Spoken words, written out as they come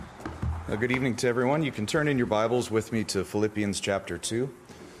Good evening to everyone. You can turn in your Bibles with me to Philippians chapter 2.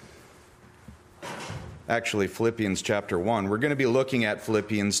 Actually, Philippians chapter 1. We're going to be looking at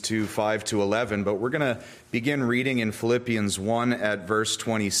Philippians 2, 5 to 11, but we're going to begin reading in Philippians 1 at verse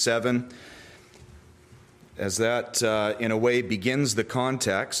 27, as that, in a way, begins the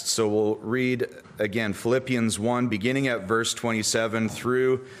context. So we'll read again Philippians 1, beginning at verse 27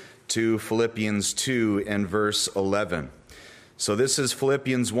 through to Philippians 2 and verse 11. So this is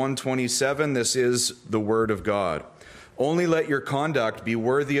Philippians 1:27. This is the word of God. Only let your conduct be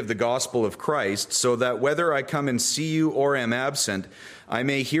worthy of the gospel of Christ, so that whether I come and see you or am absent, I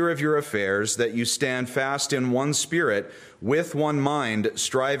may hear of your affairs, that you stand fast in one spirit, with one mind,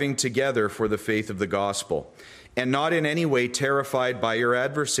 striving together for the faith of the gospel, and not in any way terrified by your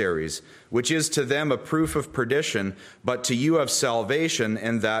adversaries, which is to them a proof of perdition, but to you of salvation,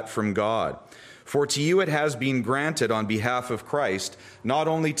 and that from God. For to you it has been granted on behalf of Christ, not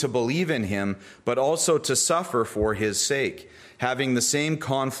only to believe in him, but also to suffer for his sake, having the same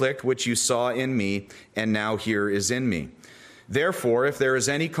conflict which you saw in me, and now here is in me. Therefore, if there is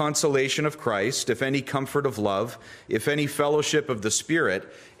any consolation of Christ, if any comfort of love, if any fellowship of the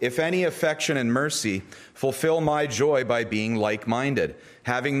Spirit, if any affection and mercy, fulfill my joy by being like-minded,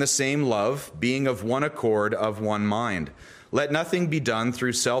 having the same love, being of one accord, of one mind. Let nothing be done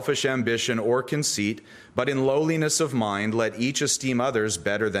through selfish ambition or conceit, but in lowliness of mind let each esteem others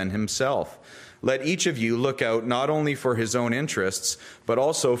better than himself. Let each of you look out not only for his own interests, but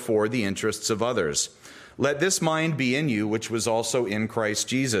also for the interests of others. Let this mind be in you, which was also in Christ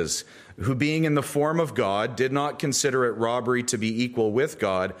Jesus, who being in the form of God, did not consider it robbery to be equal with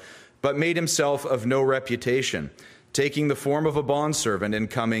God, but made himself of no reputation, taking the form of a bondservant and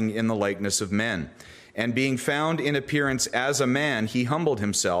coming in the likeness of men. And being found in appearance as a man, he humbled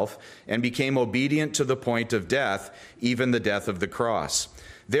himself and became obedient to the point of death, even the death of the cross.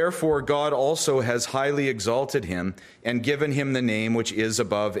 Therefore God also has highly exalted him and given him the name which is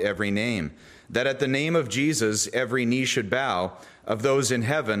above every name, that at the name of Jesus every knee should bow, of those in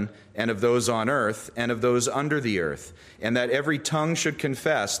heaven and of those on earth and of those under the earth, and that every tongue should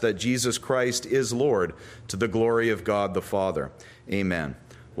confess that Jesus Christ is Lord, to the glory of God the Father. Amen.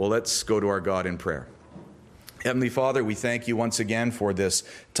 Well, let's go to our God in prayer. Heavenly Father, we thank you once again for this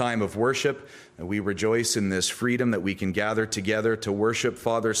time of worship. We rejoice in this freedom that we can gather together to worship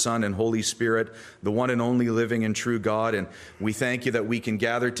Father, Son, and Holy Spirit, the one and only living and true God. And we thank you that we can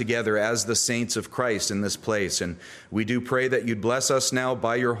gather together as the saints of Christ in this place. And we do pray that you'd bless us now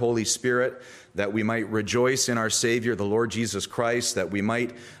by your Holy Spirit, that we might rejoice in our Savior, the Lord Jesus Christ, that we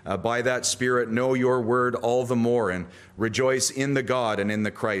might, by that Spirit, know your word all the more and rejoice in the God and in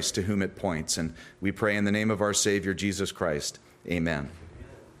the Christ to whom it points. And we pray in the name of our Savior, Jesus Christ. Amen.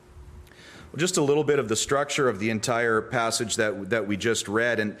 Well, just a little bit of the structure of the entire passage that we just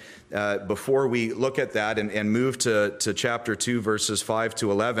read. And before we look at that and move to chapter 2, verses 5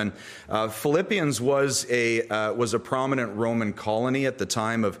 to 11, Philippians was a prominent Roman colony at the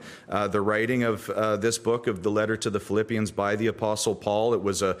time of the writing of this book, of the letter to the Philippians by the Apostle Paul. It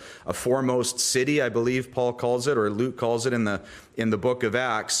was a foremost city, I believe Paul calls it, or Luke calls it in the book of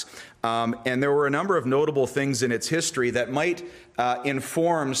Acts. And there were a number of notable things in its history that might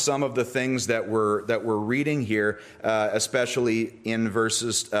inform some of the things that we're reading here, especially in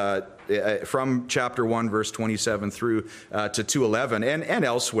verses from chapter 1, verse 27 through to 2:11 and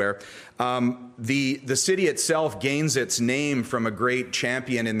elsewhere. The city itself gains its name from a great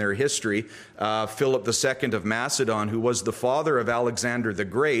champion in their history, Philip II of Macedon, who was the father of Alexander the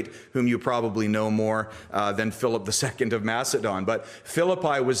Great, whom you probably know more than Philip II of Macedon. But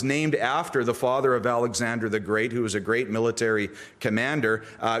Philippi was named after the father of Alexander the Great, who was a great military commander.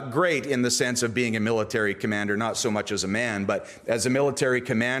 Great in the sense of being a military commander, not so much as a man, but as a military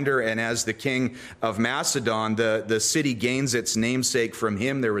commander and as the king of Macedon, the city gains its namesake from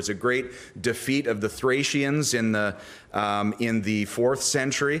him. There was a great defeat of the Thracians in the 4th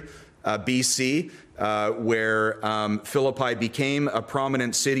century BC, where Philippi became a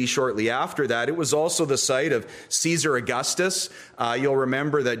prominent city shortly after that. It was also the site of Caesar Augustus. You'll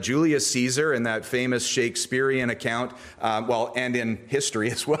remember that Julius Caesar, in that famous Shakespearean account, and in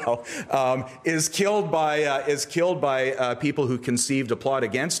history as well, is killed by people who conceived a plot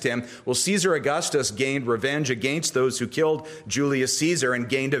against him. Well, Caesar Augustus gained revenge against those who killed Julius Caesar and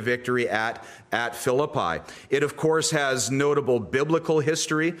gained a victory at Philippi. It, of course, has notable biblical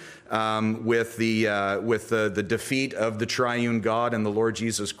history with the the defeat of the triune God and the Lord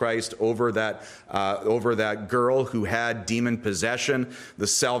Jesus Christ over that girl who had demon possession, the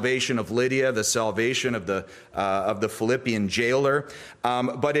salvation of Lydia, the salvation of the Philippian jailer.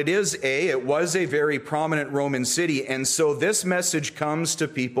 But it was a very prominent Roman city, and so this message comes to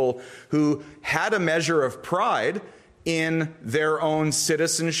people who had a measure of pride in their own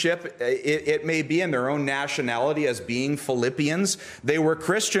citizenship. It may be in their own nationality as being Philippians. They were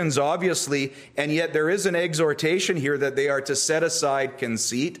Christians, obviously, and yet there is an exhortation here that they are to set aside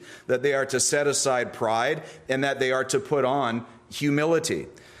conceit, that they are to set aside pride, and that they are to put on humility.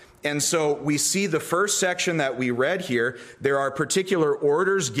 And so we see the first section that we read here, there are particular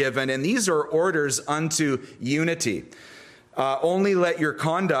orders given, and these are orders unto unity. Only let your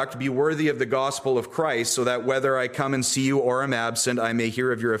conduct be worthy of the gospel of Christ, so that whether I come and see you or am absent, I may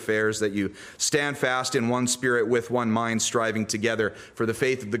hear of your affairs, that you stand fast in one spirit with one mind, striving together for the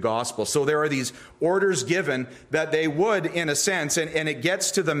faith of the gospel. So there are these orders given that they would, in a sense, and it gets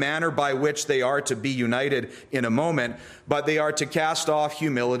to the manner by which they are to be united in a moment, but they are to cast off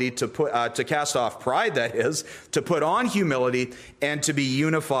humility, to cast off pride, that is, to put on humility, and to be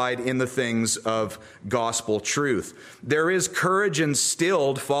unified in the things of gospel truth. There is courage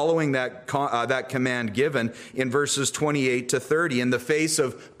instilled following that command given in verses 28 to 30 in the face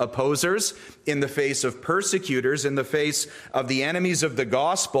of opposers, in the face of persecutors, in the face of the enemies of the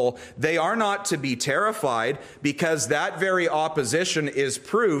gospel. They are not to be terrified, because that very opposition is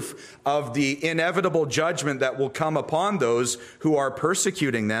proof of the inevitable judgment that will come upon those who are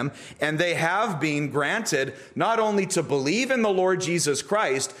persecuting them. And they have been granted not only to believe in the Lord Jesus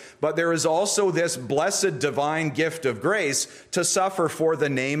Christ, but there is also this blessed divine gift of grace to suffer for the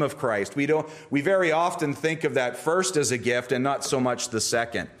name of Christ. We very often think of that first as a gift and not so much the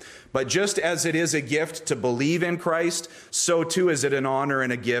second. But just as it is a gift to believe in Christ, so too is it an honor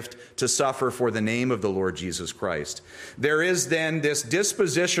and a gift to suffer for the name of the Lord Jesus Christ. There is then this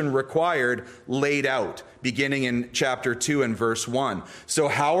disposition required laid out, beginning in chapter 2 and verse 1. So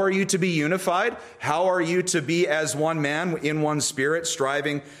how are you to be unified? How are you to be as one man in one spirit,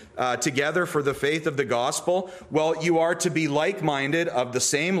 striving together for the faith of the gospel? Well, you are to be like-minded, of the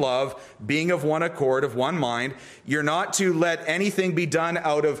same love, being of one accord, of one mind. You're not to let anything be done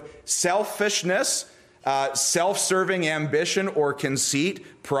out of selfishness, self-serving ambition or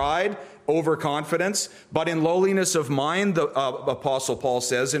conceit, pride, overconfidence, but in lowliness of mind, the Apostle Paul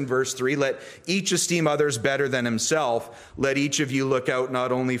says in verse 3, let each esteem others better than himself. Let each of you look out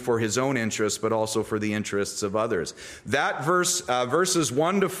not only for his own interests, but also for the interests of others. That verses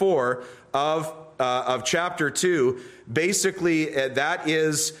 1 to 4 of chapter 2, basically that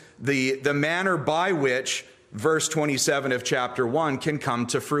is the manner by which verse 27 of chapter 1 can come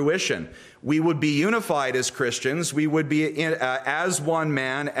to fruition. We would be unified as Christians. We would be as one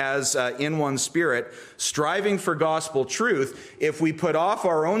man, as in one spirit, striving for gospel truth if we put off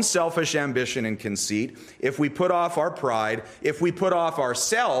our own selfish ambition and conceit, if we put off our pride, if we put off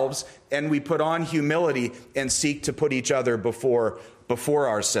ourselves, and we put on humility and seek to put each other before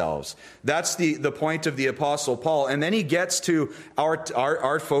ourselves. That's the point of the Apostle Paul. And then he gets to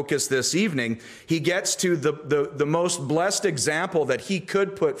our focus this evening. He gets to the most blessed example that he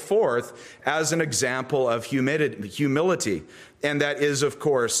could put forth as an example of humility. And that is, of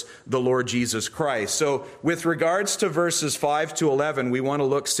course, the Lord Jesus Christ. So with regards to verses 5 to 11, we want to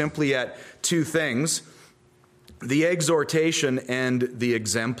look simply at two things: the exhortation and the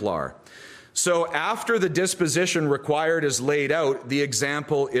exemplar. So after the disposition required is laid out, the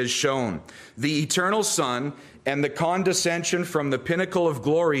example is shown. The eternal Son and the condescension from the pinnacle of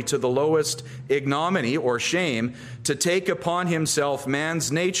glory to the lowest ignominy or shame, to take upon himself man's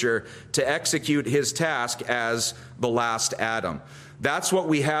nature to execute his task as the last Adam. That's what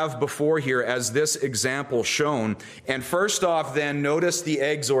we have before here as this example shown. And first off, then, notice the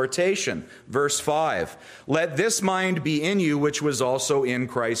exhortation. Verse 5, let this mind be in you, which was also in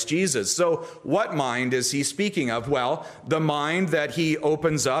Christ Jesus. So what mind is he speaking of? Well, the mind that he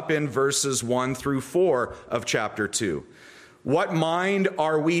opens up in verses 1 through 4 of chapter 2. What mind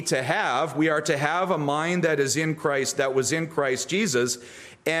are we to have? We are to have a mind that is in Christ, that was in Christ Jesus.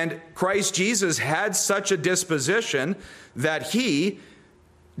 And Christ Jesus had such a disposition that he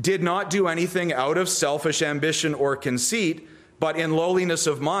did not do anything out of selfish ambition or conceit, but in lowliness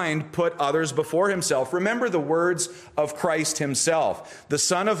of mind put others before himself. Remember the words of Christ himself. The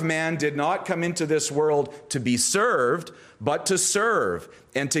Son of Man did not come into this world to be served, but to serve,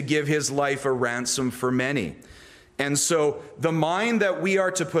 and to give his life a ransom for many. And so the mind that we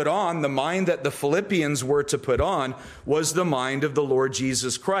are to put on, the mind that the Philippians were to put on, was the mind of the Lord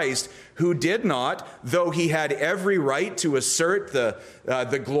Jesus Christ, who did not, though he had every right to assert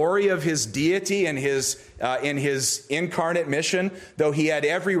the glory of his deity and in his incarnate mission, though he had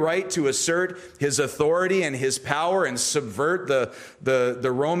every right to assert his authority and his power and subvert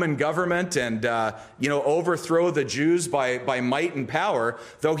the Roman government and overthrow the Jews by might and power,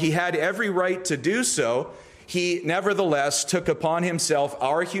 though he had every right to do so, he nevertheless took upon himself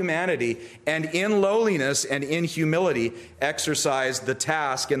our humanity and in lowliness and in humility exercised the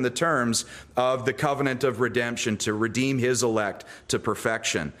task and the terms of the covenant of redemption to redeem his elect to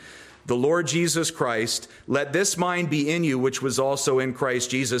perfection. The Lord Jesus Christ, let this mind be in you, which was also in Christ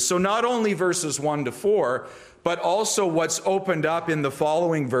Jesus. So not only verses 1 to 4, but also what's opened up in the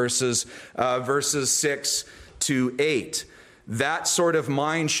following verses 6 to 8. That sort of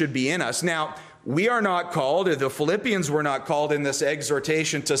mind should be in us. Now, we are not called, or the Philippians were not called in this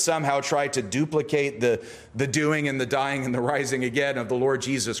exhortation to somehow try to duplicate the doing and the dying and the rising again of the Lord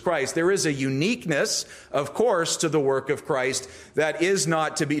Jesus Christ. There is a uniqueness, of course, to the work of Christ that is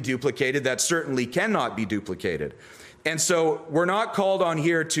not to be duplicated, that certainly cannot be duplicated. And so we're not called on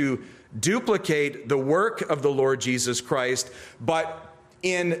here to duplicate the work of the Lord Jesus Christ, but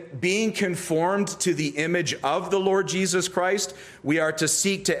in being conformed to the image of the Lord Jesus Christ, we are to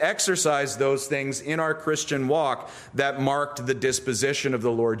seek to exercise those things in our Christian walk that marked the disposition of the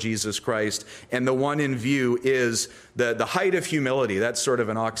Lord Jesus Christ. And the one in view is the height of humility. That's sort of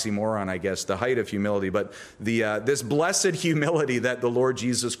an oxymoron, I guess, the height of humility. But this blessed humility that the Lord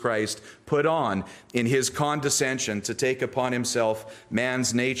Jesus Christ put on in his condescension to take upon himself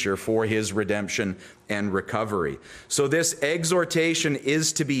man's nature for his redemption and recovery. So this exhortation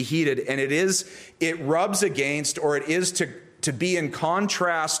is to be heeded, and it rubs against, or it is to be in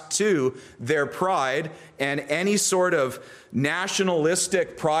contrast to their pride and any sort of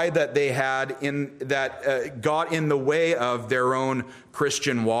nationalistic pride that they had got in the way of their own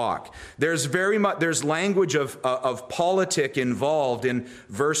Christian walk. There's language of politic involved in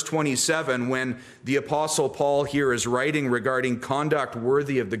verse 27 when the Apostle Paul here is writing regarding conduct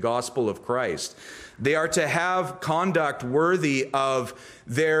worthy of the gospel of Christ. They are to have conduct worthy of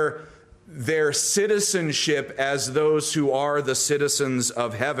their citizenship as those who are the citizens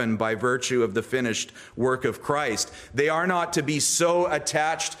of heaven by virtue of the finished work of Christ. They are not to be so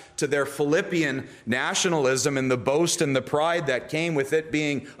attached to their Philippian nationalism and the boast and the pride that came with it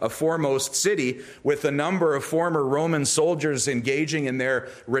being a foremost city, with a number of former Roman soldiers engaging in their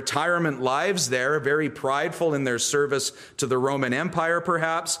retirement lives there, very prideful in their service to the Roman Empire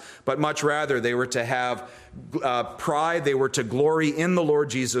perhaps, but much rather they were to have pride, they were to glory in the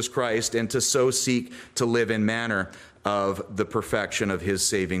Lord Jesus Christ and to so seek to live in manner of the perfection of his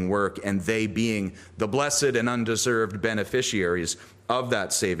saving work, and they being the blessed and undeserved beneficiaries of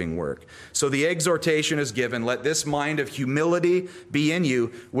that saving work. So the exhortation is given, let this mind of humility be in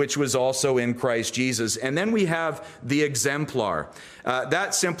you, which was also in Christ Jesus. And then we have the exemplar.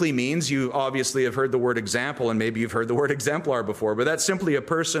 That simply means, you obviously have heard the word example, and maybe you've heard the word exemplar before, but that's simply a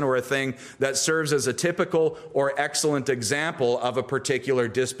person or a thing that serves as a typical or excellent example of a particular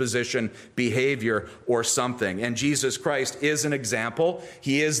disposition, behavior, or something. And Jesus Christ is an example.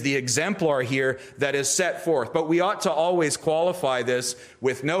 He is the exemplar here that is set forth. But we ought to always qualify this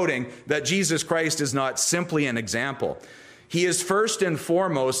with noting that Jesus Christ is not simply an example. He is first and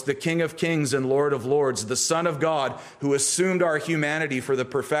foremost the King of Kings and Lord of Lords, the Son of God who assumed our humanity for the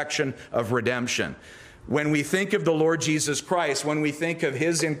perfection of redemption. When we think of the Lord Jesus Christ, when we think of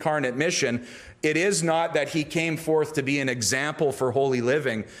his incarnate mission, it is not that he came forth to be an example for holy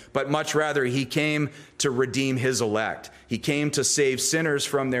living, but much rather he came to redeem his elect. He came to save sinners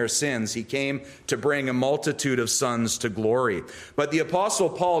from their sins. He came to bring a multitude of sons to glory. But the Apostle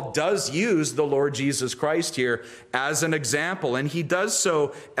Paul does use the Lord Jesus Christ here as an example, and he does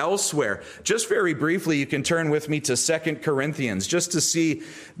so elsewhere. Just very briefly, you can turn with me to 2 Corinthians, just to see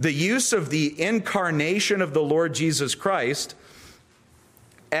the use of the incarnation of the Lord Jesus Christ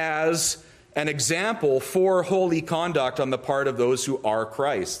as an example for holy conduct on the part of those who are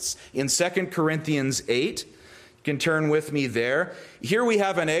Christ's. In 2 Corinthians 8, you can turn with me there. Here we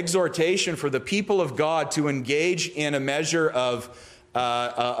have an exhortation for the people of God to engage in a measure of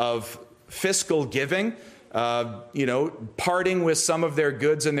fiscal giving, parting with some of their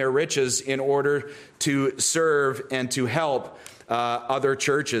goods and their riches in order to serve and to help other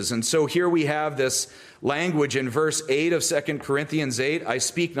churches. And so here we have this language in verse 8 of 2 Corinthians 8, I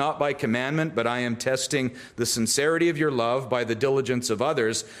speak not by commandment, but I am testing the sincerity of your love by the diligence of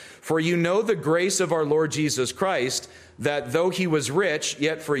others. For you know the grace of our Lord Jesus Christ, that though he was rich,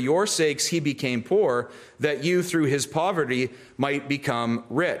 yet for your sakes he became poor, that you through his poverty might become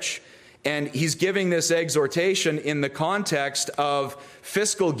rich. And he's giving this exhortation in the context of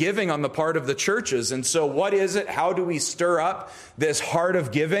fiscal giving on the part of the churches. And so what is it? How do we stir up this heart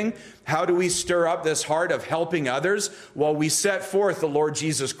of giving? How do we stir up this heart of helping others? Well, we set forth the Lord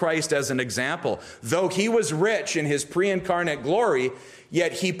Jesus Christ as an example. Though he was rich in his pre-incarnate glory,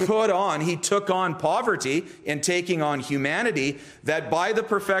 yet he took on poverty in taking on humanity, that by the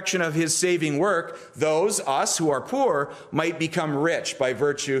perfection of his saving work, us who are poor, might become rich by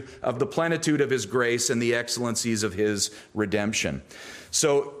virtue of the plenitude of his grace and the excellencies of his redemption.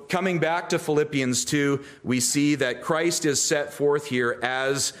 So coming back to Philippians 2, we see that Christ is set forth here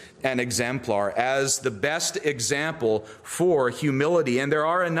as an exemplar, as the best example for humility. And there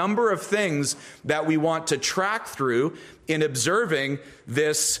are a number of things that we want to track through in observing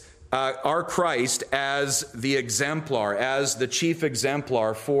this, our Christ as the exemplar, as the chief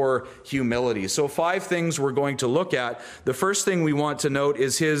exemplar for humility. So 5 things we're going to look at. The first thing we want to note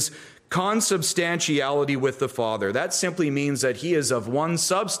is his consubstantiality with the Father. That simply means that he is of one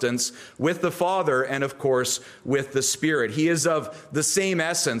substance with the Father and, of course, with the Spirit. He is of the same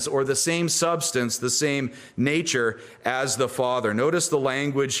essence or the same substance, the same nature as the Father. Notice the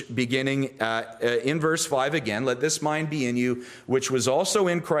language beginning in verse 5 again. Let this mind be in you, which was also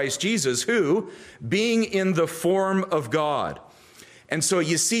in Christ Jesus, who, being in the form of God. And so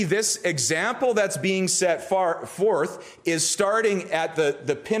you see this example that's being set forth is starting at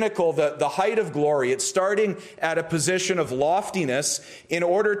the pinnacle, the height of glory. It's starting at a position of loftiness in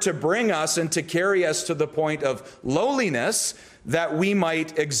order to bring us and to carry us to the point of lowliness, that we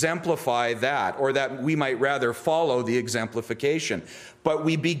might exemplify that, or that we might rather follow the exemplification. But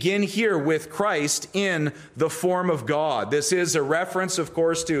we begin here with Christ in the form of God. This is a reference, of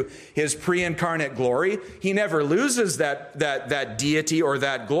course, to his pre-incarnate glory. He never loses that deity or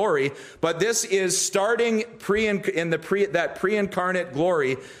that glory, but this is starting that pre-incarnate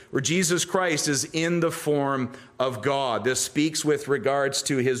glory where Jesus Christ is in the form of God. This speaks with regards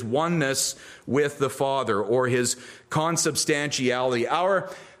to his oneness with the Father, or his consubstantiality.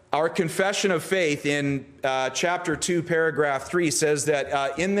 Our confession of faith in chapter 2, paragraph 3 says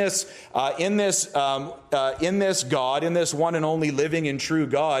that in this God, in this one and only living and true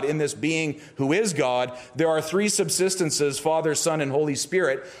God, in this being who is God, there are 3 subsistences, Father, Son, and Holy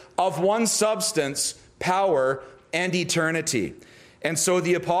Spirit, of one substance, power, and eternity. And so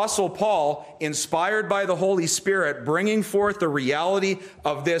the Apostle Paul, inspired by the Holy Spirit, bringing forth the reality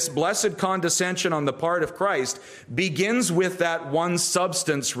of this blessed condescension on the part of Christ, begins with that one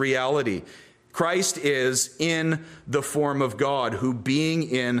substance reality. Christ is in the form of God, who being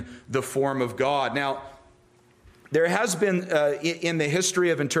in the form of God. Now, there has been, in the history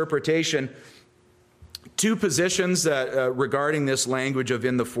of interpretation, 2 positions regarding this language of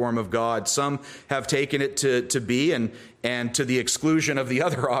in the form of God. Some have taken it to be, and to the exclusion of the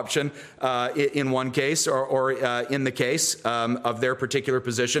other option in one case, or in the case of their particular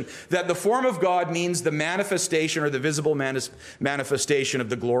position, that the form of God means the manifestation or the visible manifestation of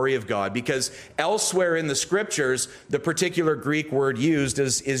the glory of God. Because elsewhere in the Scriptures, the particular Greek word used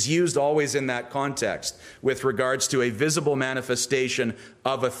is used always in that context with regards to a visible manifestation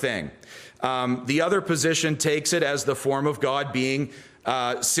of a thing. The other position takes it as the form of God being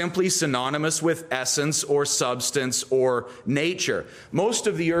simply synonymous with essence or substance or nature. Most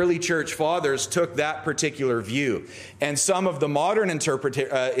of the early church fathers took that particular view. And some of the modern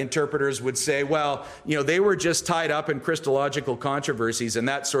interpreters would say, well, they were just tied up in Christological controversies, and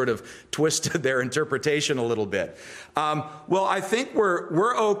that sort of twisted their interpretation a little bit. Well, I think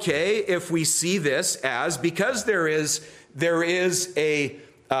we're okay if we see this as, because there is a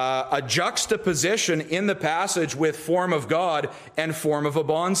juxtaposition in the passage with form of God and form of a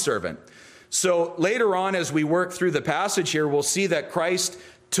bondservant. So later on, as we work through the passage here, we'll see that Christ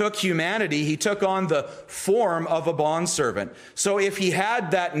took humanity. He took on the form of a bondservant. So if he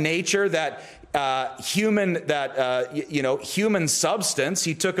had that nature, that human substance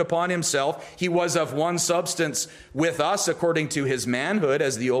he took upon himself, he was of one substance with us according to his manhood,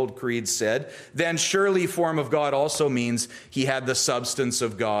 as the old creed said, then surely form of God also means he had the substance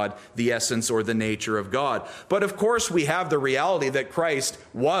of God, the essence or the nature of God. But of course we have the reality that Christ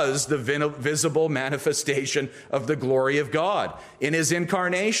was the visible manifestation of the glory of God in his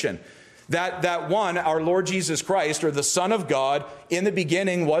incarnation. That one, our Lord Jesus Christ, or the Son of God, in the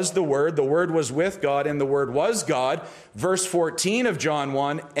beginning was the Word was with God, and the Word was God. Verse 14 of John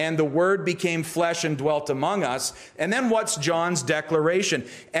 1, and the Word became flesh and dwelt among us. And then what's John's declaration?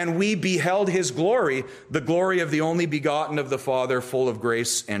 And we beheld his glory, the glory of the only begotten of the Father, full of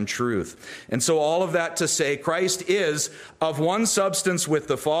grace and truth. And so all of that to say, Christ is of one substance with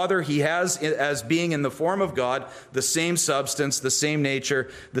the Father. He has, as being in the form of God, the same substance, the same nature,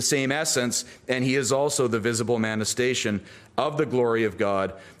 the same essence, and he is also the visible manifestation of the glory of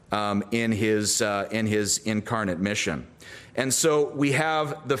God in his incarnate mission. And so we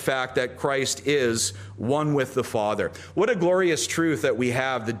have the fact that Christ is one with the Father. What a glorious truth that we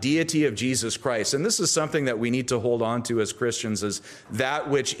have, the deity of Jesus Christ. And this is something that we need to hold on to as Christians, is that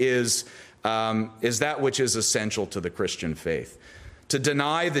which is essential to the Christian faith. To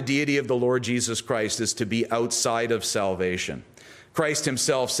deny the deity of the Lord Jesus Christ is to be outside of salvation. Christ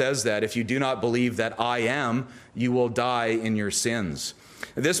himself says that if you do not believe that I am, you will die in your sins.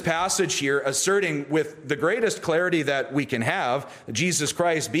 This passage here, asserting with the greatest clarity that we can have, Jesus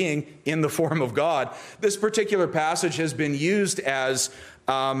Christ being in the form of God, this particular passage has been used as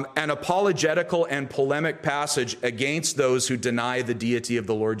an apologetical and polemic passage against those who deny the deity of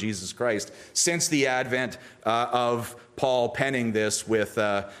the Lord Jesus Christ since the advent of Paul penning this with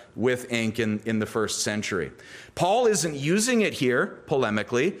ink in the first century. Paul isn't using it here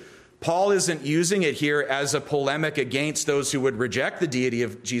polemically. Paul isn't using it here as a polemic against those who would reject the deity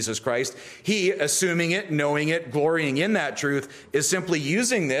of Jesus Christ. He, assuming it, knowing it, glorying in that truth, is simply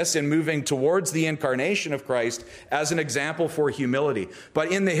using this and moving towards the incarnation of Christ as an example for humility.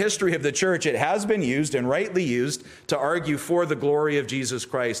 But in the history of the church, it has been used, and rightly used, to argue for the glory of Jesus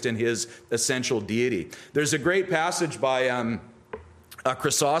Christ and his essential deity. There's a great passage by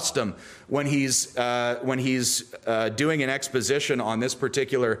Chrysostom when he's doing an exposition on this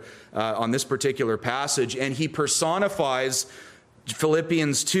particular passage, and he personifies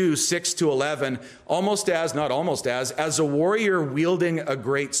Philippians 2, 6 to 11, as a warrior wielding a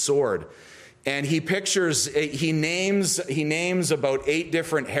great sword. And he names about 8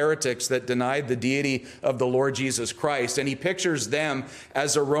 different heretics that denied the deity of the Lord Jesus Christ. And he pictures them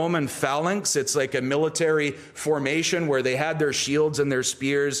as a Roman phalanx. It's like a military formation where they had their shields and their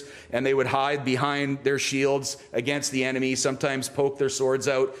spears, and they would hide behind their shields against the enemy, sometimes poke their swords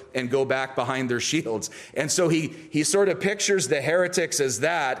out and go back behind their shields. And so he sort of pictures the heretics as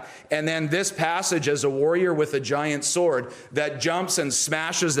that, and then this passage as a warrior with a giant sword that jumps and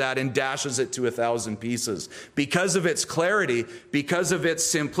smashes that and dashes it to 1,000 pieces. Because of its clarity, because of its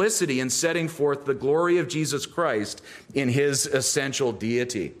simplicity in setting forth the glory of Jesus Christ in his essential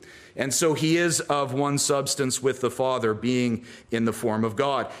deity. And so he is of one substance with the Father, being in the form of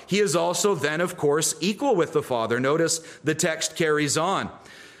God. He is also then, of course, equal with the Father. Notice the text carries on.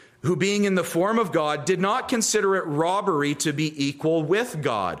 Who being in the form of God did not consider it robbery to be equal with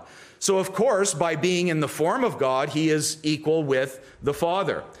God. So of course, by being in the form of God, he is equal with the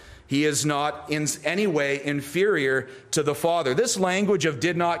Father. He is not in any way inferior to the Father. This language of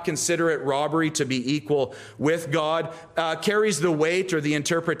did not consider it robbery to be equal with God carries the weight or the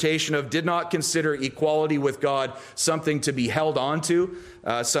interpretation of did not consider equality with God something to be held onto.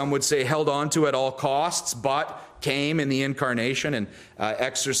 Some would say held onto at all costs, but came in the incarnation and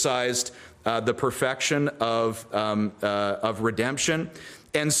exercised the perfection of redemption.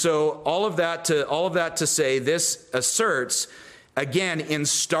 And so all of that to say, this asserts, again, in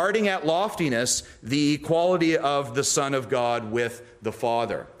starting at loftiness, the equality of the Son of God with the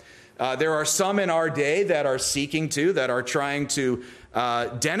Father. There are some in our day that are trying to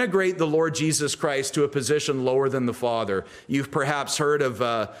denigrate the Lord Jesus Christ to a position lower than the Father. You've perhaps heard of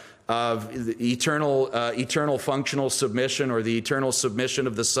the eternal functional submission, or the eternal submission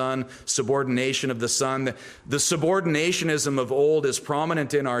of the Son, subordination of the Son. The subordinationism of old is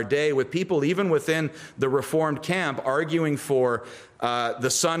prominent in our day, with people even within the Reformed camp arguing for the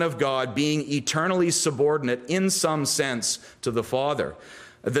Son of God being eternally subordinate in some sense to the Father.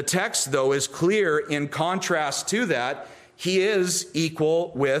 The text, though, is clear in contrast to that. He is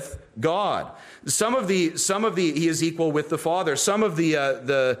equal with God. He is equal with the Father. Some of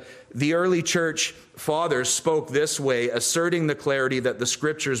the early church fathers spoke this way, asserting the clarity that the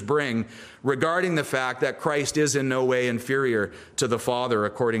Scriptures bring regarding the fact that Christ is in no way inferior to the Father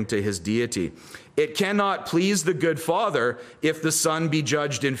according to his deity. It cannot please the good Father if the Son be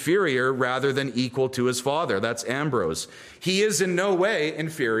judged inferior rather than equal to his Father. That's Ambrose. He is in no way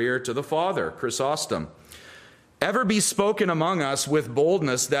inferior to the Father, Chrysostom. ever be spoken among us with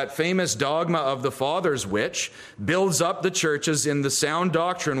boldness that famous dogma of the fathers, which builds up the churches in the sound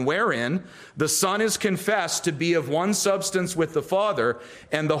doctrine wherein the Son is confessed to be of one substance with the Father,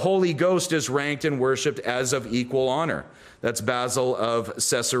 and the Holy Ghost is ranked and worshipped as of equal honor. That's Basil of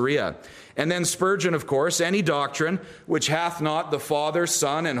Caesarea. And then Spurgeon, of course, any doctrine which hath not the Father,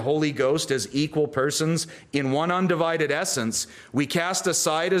 Son, and Holy Ghost as equal persons in one undivided essence, we cast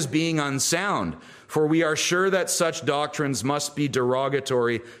aside as being unsound, for we are sure that such doctrines must be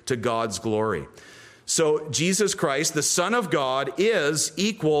derogatory to God's glory. So Jesus Christ, the Son of God, is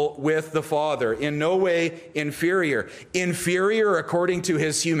equal with the Father, in no way inferior. Inferior according to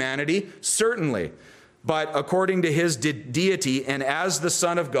his humanity, certainly. But according to his deity, and as the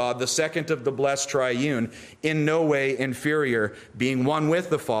Son of God, the second of the blessed triune, in no way inferior, being one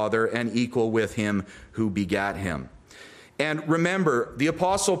with the Father and equal with him who begat him. And remember, the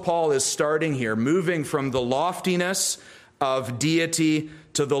Apostle Paul is starting here, moving from the loftiness of deity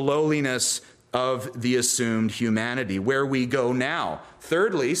to the lowliness of the assumed humanity, where we go now.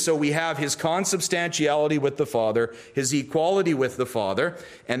 Thirdly, so we have his consubstantiality with the Father, his equality with the Father,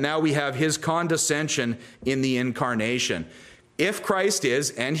 and now we have his condescension in the incarnation. If Christ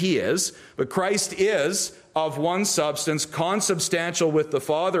is, and he is, but Christ is of one substance, consubstantial with the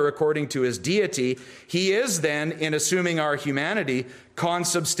Father according to his deity, he is then, in assuming our humanity,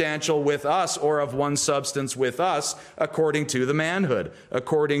 consubstantial with us, or of one substance with us, according to the manhood,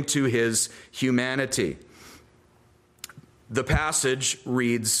 according to his humanity. The passage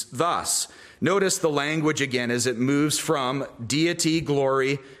reads thus. Notice the language again as it moves from deity,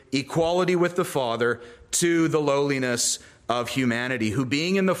 glory, equality with the Father, to the lowliness of humanity, who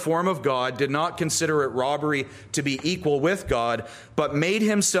being in the form of God did not consider it robbery to be equal with God, but made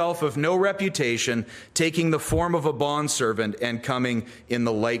himself of no reputation, taking the form of a bondservant and coming in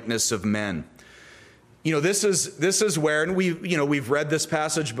the likeness of men. You know, this is where, and we've read this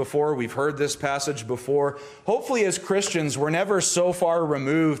passage before, we've heard this passage before. Hopefully as Christians, we're never so far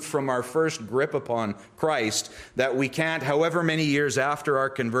removed from our first grip upon Christ that we can't, however many years after our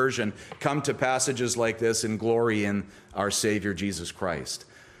conversion, come to passages like this and glory in our Savior Jesus Christ.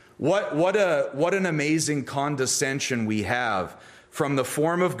 What an amazing condescension we have from the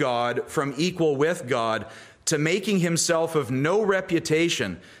form of God, from equal with God, to making himself of no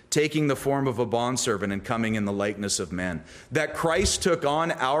reputation, taking the form of a bondservant and coming in the likeness of men. That Christ took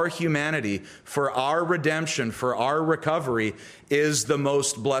on our humanity for our redemption, for our recovery, is the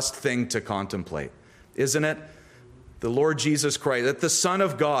most blessed thing to contemplate, isn't it? The Lord Jesus Christ, that the Son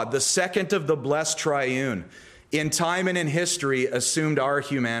of God, the second of the blessed triune, in time and in history assumed our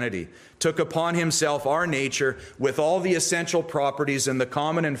humanity, took upon himself our nature with all the essential properties and the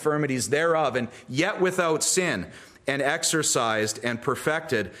common infirmities thereof, and yet without sin, and exercised and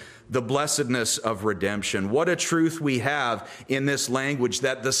perfected the blessedness of redemption. What a truth we have in this language,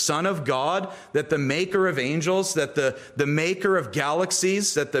 that the Son of God, that the maker of angels, that the maker of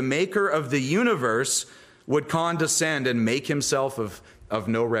galaxies, that the maker of the universe would condescend and make himself of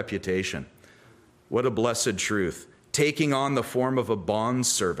no reputation. What a blessed truth. Taking on the form of a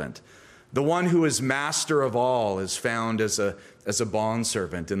bondservant. The one who is master of all is found as a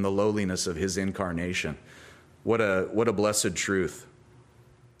bondservant in the lowliness of his incarnation. What a blessed truth.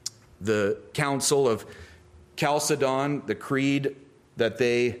 The Council of Chalcedon, the creed that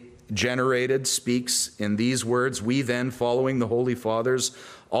they generated, speaks in these words: "We then, following the Holy Fathers,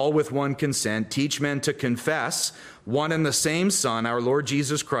 all with one consent, teach men to confess one and the same Son, our Lord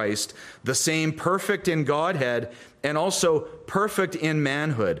Jesus Christ, the same perfect in Godhead and also perfect in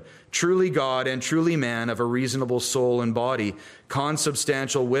manhood, truly God and truly man, of a reasonable soul and body,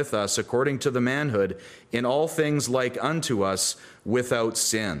 consubstantial with us according to the manhood, in all things like unto us, without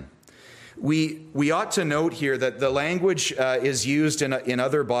sin." We ought to note here that the language is used in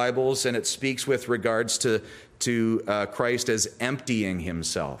other Bibles, and it speaks with regards to Christ as emptying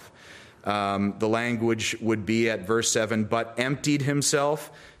himself. The language would be at verse 7, "but emptied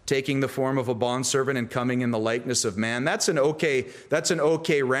himself, taking the form of a bondservant and coming in the likeness of man." That's an okay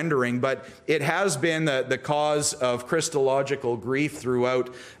rendering, but it has been the cause of Christological grief throughout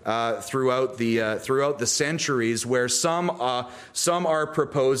the centuries, where some are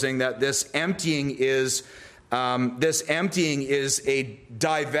proposing that this emptying is a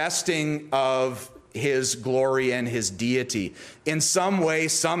divesting of his glory and his deity. In some way,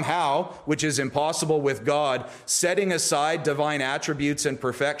 somehow, which is impossible with God, setting aside divine attributes and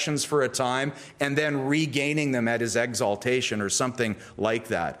perfections for a time and then regaining them at his exaltation or something like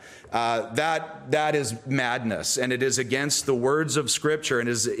that. That is madness, and it is against the words of Scripture, and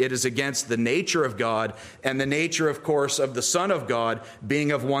it is against the nature of God and the nature, of course, of the Son of God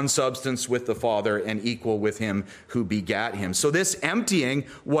being of one substance with the Father and equal with him who begat him. So this emptying,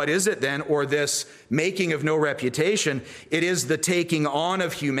 what is it then, or this making of no reputation? It is the taking on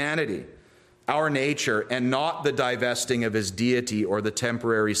of humanity, our nature, and not the divesting of his deity or the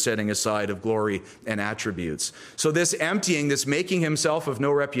temporary setting aside of glory and attributes. So this emptying, this making himself of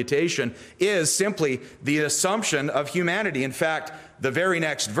no reputation, is simply the assumption of humanity. In fact, the very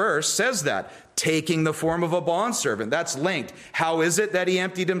next verse says that, taking the form of a bondservant. That's linked. How is it that he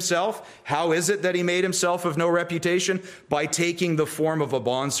emptied himself? How is it that he made himself of no reputation? By taking the form of a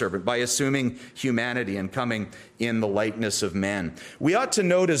bondservant, by assuming humanity and coming in the likeness of men. We ought to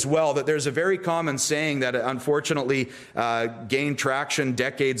note as well that there's a very common saying that unfortunately gained traction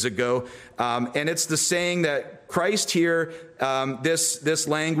decades ago, and it's the saying that Christ here, this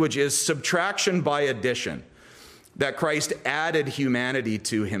language is subtraction by addition, that Christ added humanity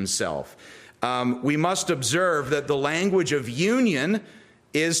to himself. We must observe that the language of union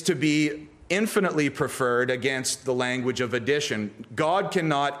is to be infinitely preferred against the language of addition. God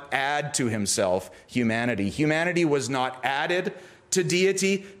cannot add to himself humanity. Humanity was not added to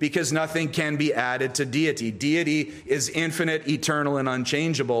deity because nothing can be added to deity. Deity is infinite, eternal, and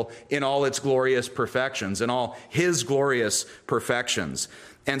unchangeable in all its glorious perfections, in all his glorious perfections.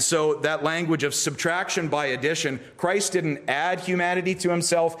 And so that language of subtraction by addition, Christ didn't add humanity to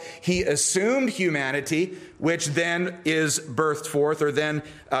himself. He assumed humanity, which then is birthed forth or then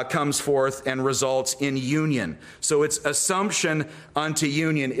comes forth and results in union. So it's assumption unto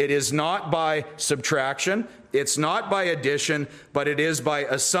union. It is not by subtraction. It's not by addition, but it is by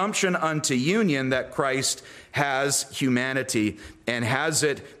assumption unto union that Christ has humanity and has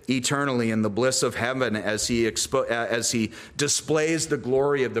it eternally in the bliss of heaven as he displays the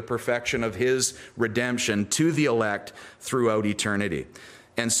glory of the perfection of his redemption to the elect throughout eternity.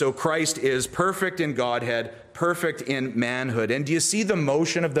 And so Christ is perfect in Godhead, perfect in manhood. And do you see the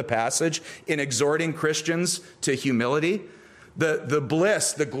motion of the passage in exhorting Christians to humility? The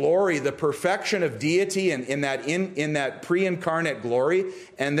bliss, the glory, the perfection of deity and in that pre-incarnate glory,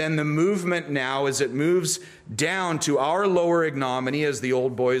 and then the movement now as it moves down to our lower ignominy, as the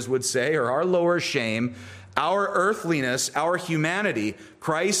old boys would say, or our lower shame, our earthliness, our humanity,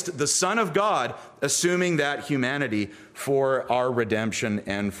 Christ, the Son of God, assuming that humanity for our redemption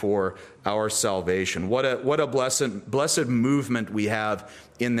and for our salvation. What a blessed movement we have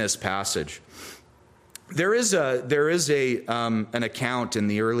in this passage. There is an account in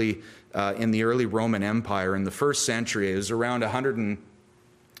the early Roman Empire in the first century. It was around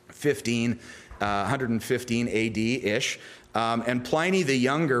 115 AD-ish. And Pliny the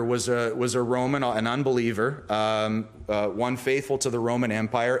Younger was a Roman, an unbeliever, one faithful to the Roman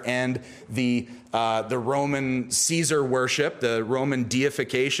Empire and the Roman Caesar worship, the Roman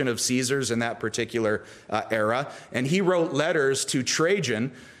deification of Caesars in that particular era. And he wrote letters to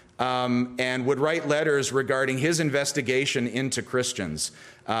Trajan, and would write letters regarding his investigation into Christians,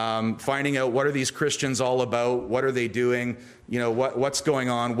 finding out what are these Christians all about, what are they doing, what's going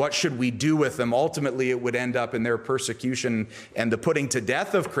on, what should we do with them. Ultimately, it would end up in their persecution and the putting to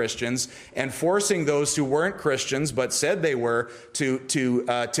death of Christians and forcing those who weren't Christians but said they were to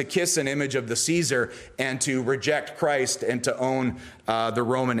kiss an image of the Caesar and to reject Christ and to own the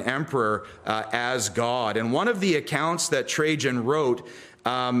Roman emperor as God. And one of the accounts that Trajan wrote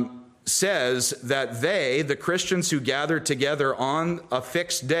says that the Christians who gathered together on a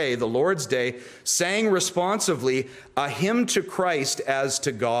fixed day, the Lord's Day, sang responsively a hymn to Christ as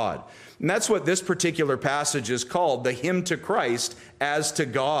to God. And that's what this particular passage is called, the hymn to Christ as to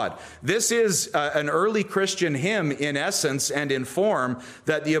God. This is an early Christian hymn in essence and in form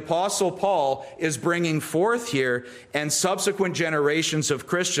that the Apostle Paul is bringing forth here, and subsequent generations of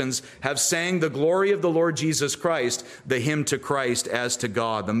Christians have sang the glory of the Lord Jesus Christ, the hymn to Christ as to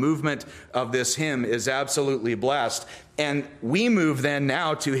God. The movement of this hymn is absolutely blessed. And we move then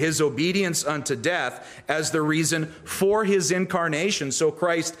now to his obedience unto death as the reason for his incarnation. So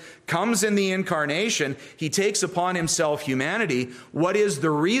Christ comes in the incarnation. He takes upon himself humanity. What is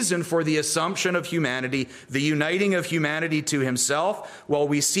the reason for the assumption of humanity, the uniting of humanity to himself? Well,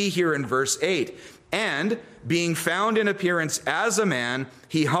 we see here in verse 8. And being found in appearance as a man,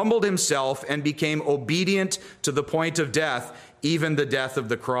 he humbled himself and became obedient to the point of death, even the death of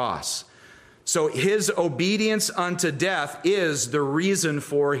the cross. So his obedience unto death is the reason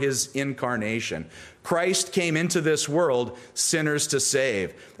for his incarnation. Christ came into this world sinners to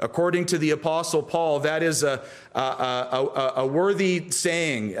save. According to the Apostle Paul, that is a worthy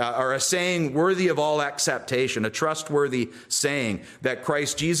saying, or a saying worthy of all acceptation, a trustworthy saying, that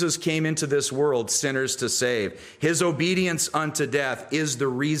Christ Jesus came into this world sinners to save. His obedience unto death is the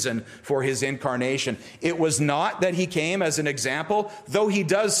reason for his incarnation. It was not that he came as an example, though he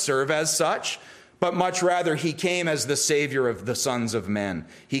does serve as such, but much rather he came as the Savior of the sons of men.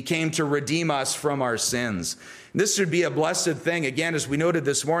 He came to redeem us from our sins. This should be a blessed thing, again, as we noted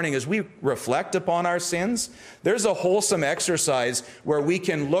this morning, as we reflect upon our sins. There's a wholesome exercise where we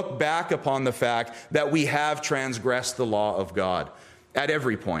can look back upon the fact that we have transgressed the law of God at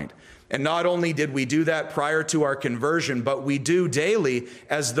every point. And not only did we do that prior to our conversion, but we do daily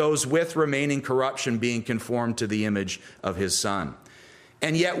as those with remaining corruption being conformed to the image of his Son.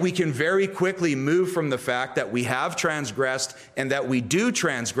 And yet we can very quickly move from the fact that we have transgressed and that we do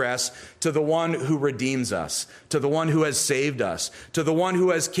transgress to the one who redeems us, to the one who has saved us, to the one who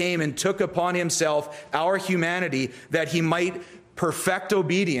has came and took upon himself our humanity that he might perfect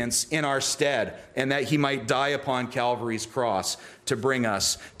obedience in our stead and that he might die upon Calvary's cross to bring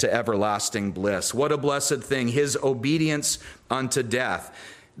us to everlasting bliss. What a blessed thing, his obedience unto death.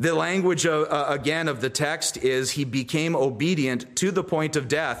 The language, again, of the text is he became obedient to the point of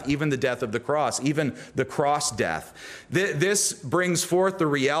death, even the death of the cross, even the cross death. This brings forth the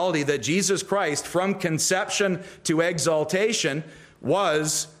reality that Jesus Christ, from conception to exaltation,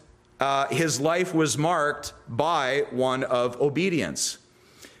 his life was marked by one of obedience.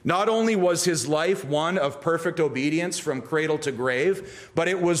 Not only was his life one of perfect obedience from cradle to grave, but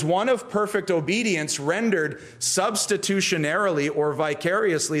it was one of perfect obedience rendered substitutionarily or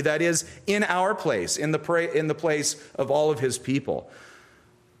vicariously, that is, in our place, in the place of all of his people.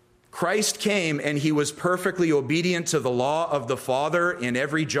 Christ came and he was perfectly obedient to the law of the Father in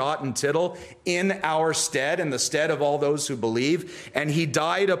every jot and tittle in our stead, in the stead of all those who believe. And he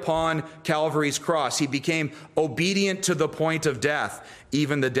died upon Calvary's cross. He became obedient to the point of death,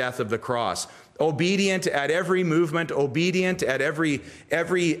 even the death of the cross. Obedient at every movement, obedient at every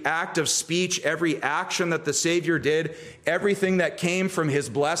act of speech, every action that the Savior did. Everything that came from his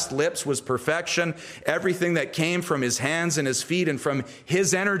blessed lips was perfection. Everything that came from his hands and his feet and from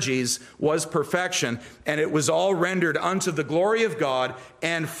his energies was perfection. And it was all rendered unto the glory of God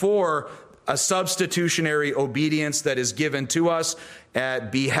and for a substitutionary obedience that is given to us,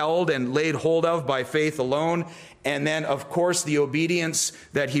 beheld and laid hold of by faith alone. And then, of course, the obedience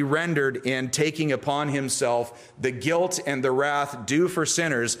that he rendered in taking upon himself the guilt and the wrath due for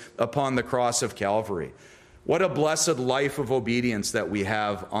sinners upon the cross of Calvary. What a blessed life of obedience that we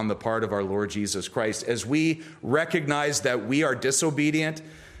have on the part of our Lord Jesus Christ. As we recognize that we are disobedient,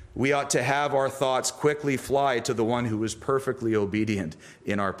 we ought to have our thoughts quickly fly to the one who is perfectly obedient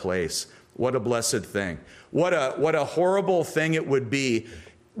in our place. What a blessed thing. What a horrible thing it would be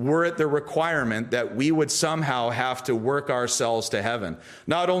were it the requirement that we would somehow have to work ourselves to heaven.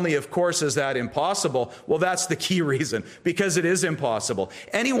 Not only, of course, is that impossible, well, that's the key reason, because it is impossible.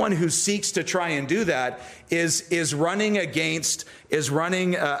 Anyone who seeks to try and do that is running against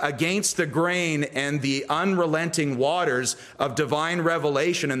the grain and the unrelenting waters of divine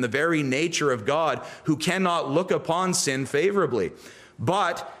revelation and the very nature of God, who cannot look upon sin favorably.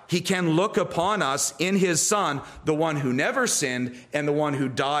 But he can look upon us in his Son, the one who never sinned and the one who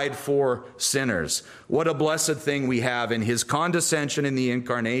died for sinners. What a blessed thing we have in his condescension in the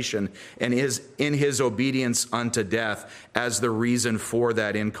incarnation and in his obedience unto death as the reason for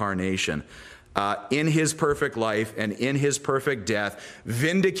that incarnation. In his perfect life and in his perfect death,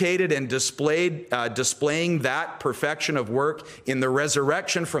 vindicated and displaying that perfection of work in the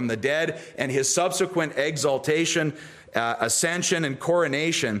resurrection from the dead and his subsequent exaltation, ascension and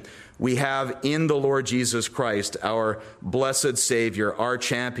coronation, we have in the Lord Jesus Christ, our blessed Savior, our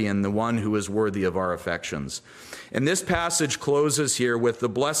champion, the one who is worthy of our affections. And this passage closes here with the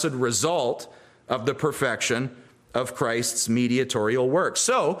blessed result of the perfection of Christ's mediatorial work.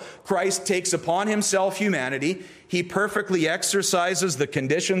 So, Christ takes upon himself humanity. He perfectly exercises the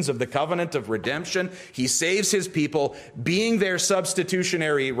conditions of the covenant of redemption. He saves his people, being their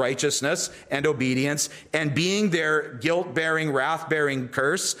substitutionary righteousness and obedience, and being their guilt-bearing, wrath-bearing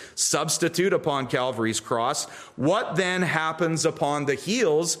curse, substitute upon Calvary's cross. What then happens upon the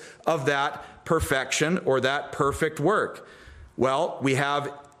heels of that perfection or that perfect work? Well, we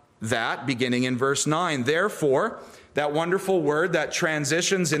have that beginning in verse 9. Therefore, that wonderful word that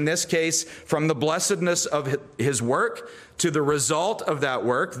transitions in this case from the blessedness of his work to the result of that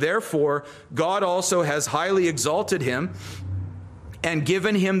work. Therefore, God also has highly exalted him and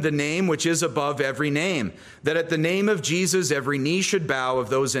given him the name which is above every name, that at the name of Jesus every knee should bow, of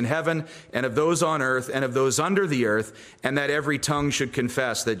those in heaven and of those on earth and of those under the earth, and that every tongue should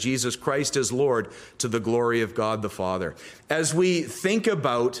confess that Jesus Christ is Lord, to the glory of God the Father. As we think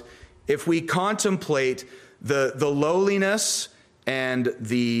about, if we contemplate the lowliness and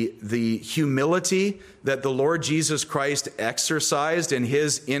the humility that the Lord Jesus Christ exercised in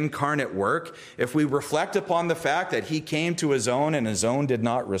his incarnate work, if we reflect upon the fact that he came to his own and his own did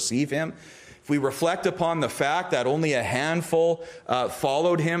not receive him, if we reflect upon the fact that only a handful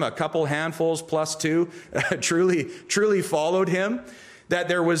followed him, a couple handfuls plus two truly followed him, that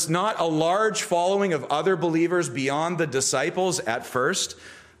there was not a large following of other believers beyond the disciples at first,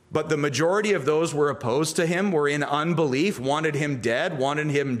 but the majority of those were opposed to him, were in unbelief, wanted him dead, wanted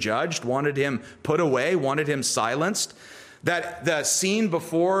him judged, wanted him put away, wanted him silenced. That the scene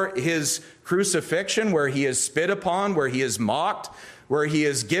before his crucifixion, where he is spit upon, where he is mocked, where he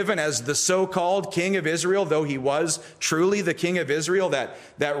is given as the so-called King of Israel, though he was truly the King of Israel, that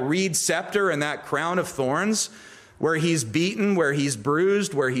reed scepter and that crown of thorns, where he's beaten, where he's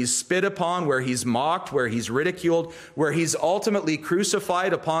bruised, where he's spit upon, where he's mocked, where he's ridiculed, where he's ultimately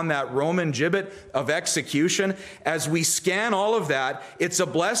crucified upon that Roman gibbet of execution. As we scan all of that, it's a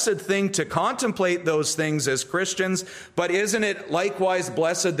blessed thing to contemplate those things as Christians, but isn't it likewise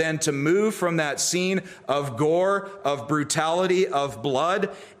blessed then to move from that scene of gore, of brutality, of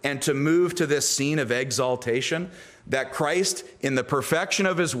blood, and to move to this scene of exaltation? That Christ, in the perfection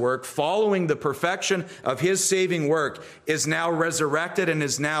of his work, following the perfection of his saving work, is now resurrected and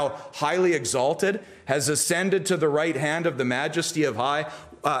is now highly exalted, has ascended to the right hand of the majesty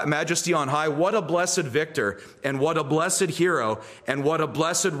on high. What a blessed victor, and what a blessed hero, and what a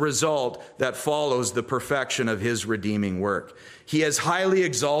blessed result that follows the perfection of his redeeming work. He has highly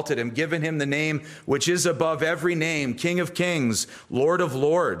exalted him, given him the name which is above every name, King of kings, Lord of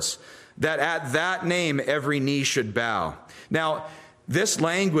lords, that at that name every knee should bow. Now, this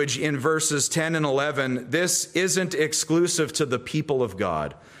language in verses 10 and 11, this isn't exclusive to the people of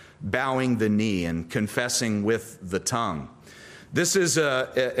God, bowing the knee and confessing with the tongue. This is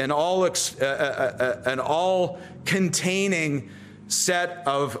an all-containing set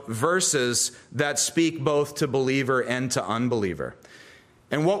of verses that speak both to believer and to unbeliever.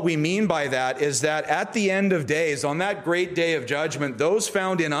 And what we mean by that is that at the end of days, on that great day of judgment, those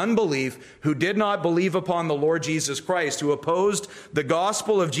found in unbelief who did not believe upon the Lord Jesus Christ, who opposed the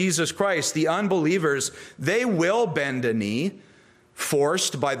gospel of Jesus Christ, the unbelievers, they will bend a knee,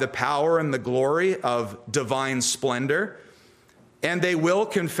 forced by the power and the glory of divine splendor, and they will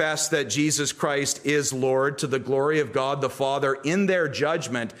confess that Jesus Christ is Lord, to the glory of God the Father, in their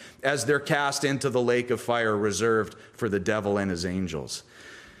judgment as they're cast into the lake of fire reserved for the devil and his angels.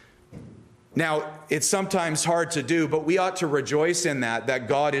 Now, it's sometimes hard to do, but we ought to rejoice in that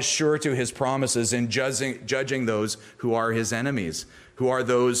God is sure to his promises in judging those who are his enemies, who are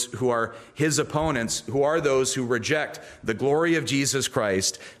those who are his opponents, who are those who reject the glory of Jesus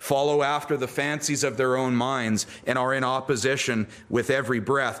Christ, follow after the fancies of their own minds, and are in opposition with every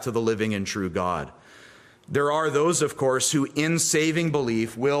breath to the living and true God. There are those, of course, who in saving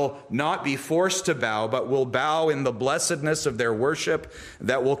belief will not be forced to bow, but will bow in the blessedness of their worship,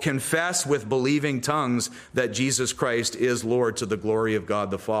 that will confess with believing tongues that Jesus Christ is Lord, to the glory of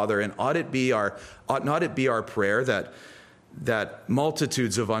God the Father. And ought not it be our prayer that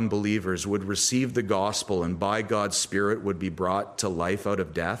multitudes of unbelievers would receive the gospel and by God's Spirit would be brought to life out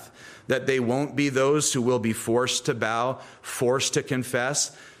of death? That they won't be those who will be forced to bow, forced to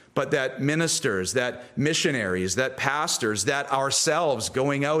confess, but that ministers, that missionaries, that pastors, that ourselves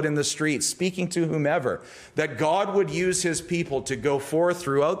going out in the streets, speaking to whomever, that God would use his people to go forth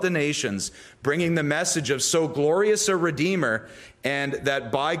throughout the nations, bringing the message of so glorious a Redeemer, and that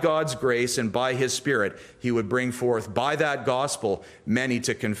by God's grace and by his Spirit, he would bring forth by that gospel many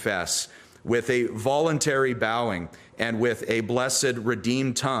to confess with a voluntary bowing and with a blessed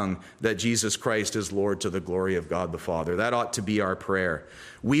redeemed tongue that Jesus Christ is Lord, to the glory of God the Father. That ought to be our prayer.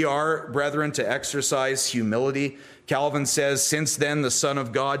 We are, brethren, to exercise humility. Calvin says, "Since then the Son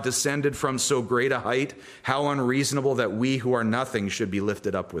of God descended from so great a height, how unreasonable that we who are nothing should be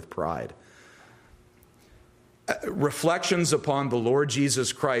lifted up with pride." Reflections upon the Lord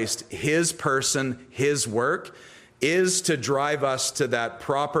Jesus Christ, his person, his work, is to drive us to that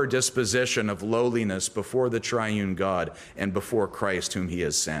proper disposition of lowliness before the triune God and before Christ whom he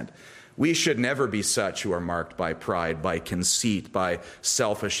has sent. We should never be such who are marked by pride, by conceit, by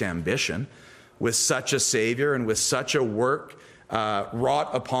selfish ambition. With such a Savior and with such a work wrought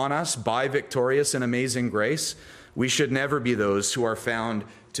upon us by victorious and amazing grace, we should never be those who are found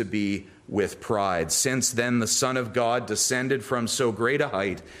to be with pride. Since then the Son of God descended from so great a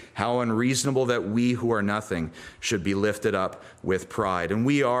height, how unreasonable that we who are nothing should be lifted up with pride. And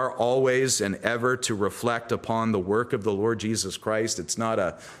we are always and ever to reflect upon the work of the Lord Jesus Christ. It's not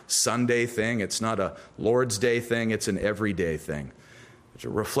a Sunday thing. It's not a Lord's Day thing. It's an everyday thing. To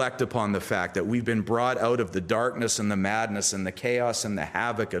reflect upon the fact that we've been brought out of the darkness and the madness and the chaos and the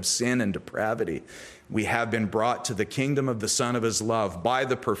havoc of sin and depravity. We have been brought to the kingdom of the Son of his love by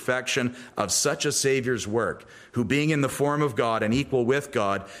the perfection of such a Savior's work, who being in the form of God and equal with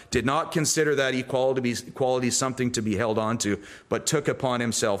God, did not consider that equality something to be held on to, but took upon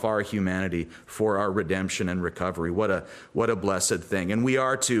himself our humanity for our redemption and recovery. What a blessed thing. And we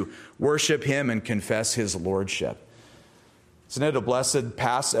are to worship him and confess his lordship. Isn't it a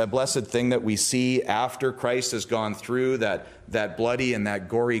blessed thing that we see after Christ has gone through that bloody and that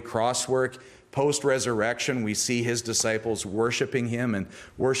gory cross work? Post-resurrection, we see his disciples worshiping him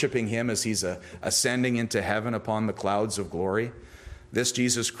as he's ascending into heaven upon the clouds of glory. This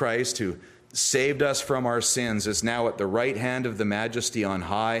Jesus Christ, who saved us from our sins, is now at the right hand of the Majesty on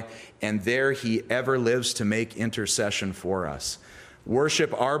high, and there he ever lives to make intercession for us.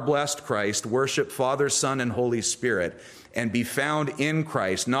 Worship our blessed Christ, worship Father, Son, and Holy Spirit, and be found in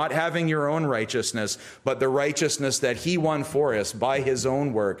Christ, not having your own righteousness, but the righteousness that he won for us by his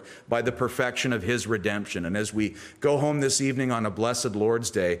own work, by the perfection of his redemption. And as we go home this evening on a blessed Lord's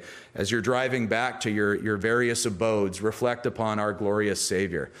Day, as you're driving back to your various abodes, reflect upon our glorious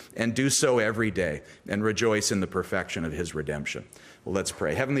Savior, and do so every day, and rejoice in the perfection of his redemption. Well, let's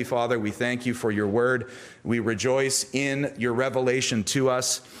pray. Heavenly Father, we thank you for your word. We rejoice in your revelation to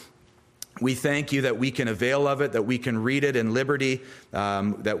us. We thank you that we can avail of it, that we can read it in liberty,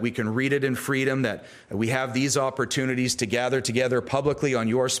 that we can read it in freedom, that we have these opportunities to gather together publicly on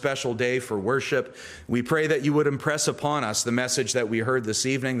your special day for worship. We pray that you would impress upon us the message that we heard this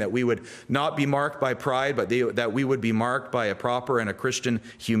evening, that we would not be marked by pride, but that we would be marked by a proper and a Christian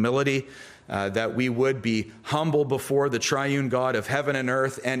humility. That we would be humble before the triune God of heaven and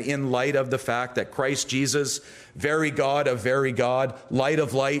earth, and in light of the fact that Christ Jesus, very God of very God, light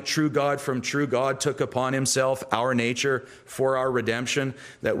of light, true God from true God, took upon himself our nature for our redemption,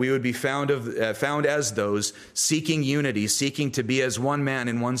 that we would be found as those seeking unity, seeking to be as one man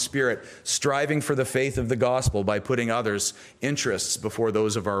in one spirit, striving for the faith of the gospel by putting others' interests before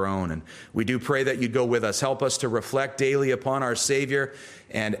those of our own. And we do pray that you'd go with us. Help us to reflect daily upon our Savior,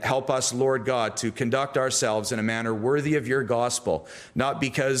 and help us, Lord God, to conduct ourselves in a manner worthy of your gospel, not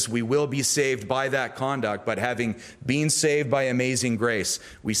because we will be saved by that conduct, but having been saved by amazing grace,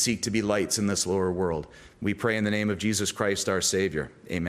 we seek to be lights in this lower world. We pray in the name of Jesus Christ, our Savior. Amen.